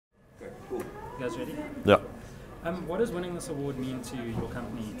guys ready? Yeah. What does winning this award mean to your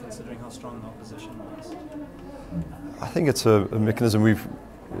company, considering how strong the opposition was? I think it's a mechanism we've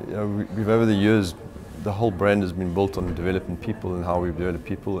over the years, the whole brand has been built on developing people and how we develop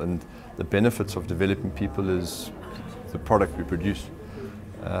people, and the benefits of developing people is the product we produce.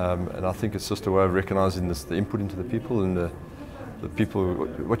 And I think it's just a way of recognizing the input into the people, and the people,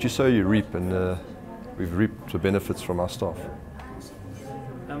 what you sow you reap, and we've reaped the benefits from our staff.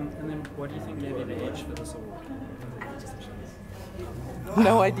 And then what do you think gave you the edge for this award?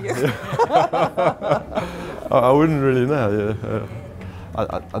 No idea. I wouldn't really know. Yeah.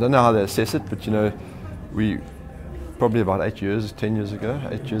 I don't know how they assess it, but we probably about 10 years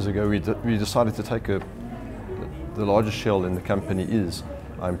ago, we decided to take the largest shareholder in the company is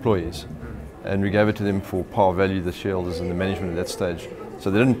our employees, and we gave it to them for par value, the shareholders and the management at that stage.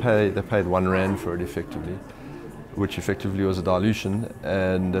 So they didn't pay; they paid R1 for it effectively, which effectively was a dilution,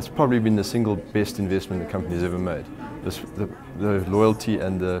 and that's probably been the single best investment the company's ever made. The loyalty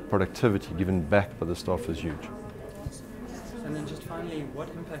and the productivity given back by the staff is huge. And then just finally, what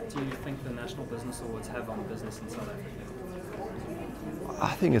impact do you think the National Business Awards have on business in South Africa?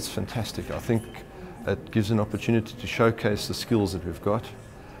 I think it's fantastic. I think it gives an opportunity to showcase the skills that we've got.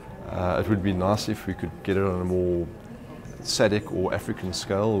 It would be nice if we could get it on a more SADC or African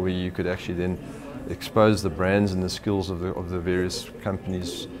scale, where you could actually then expose the brands and the skills of the various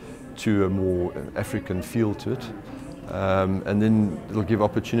companies to a more African feel to it. And then it'll give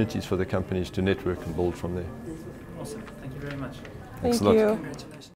opportunities for the companies to network and build from there. Awesome. Thank you very much. Thank you.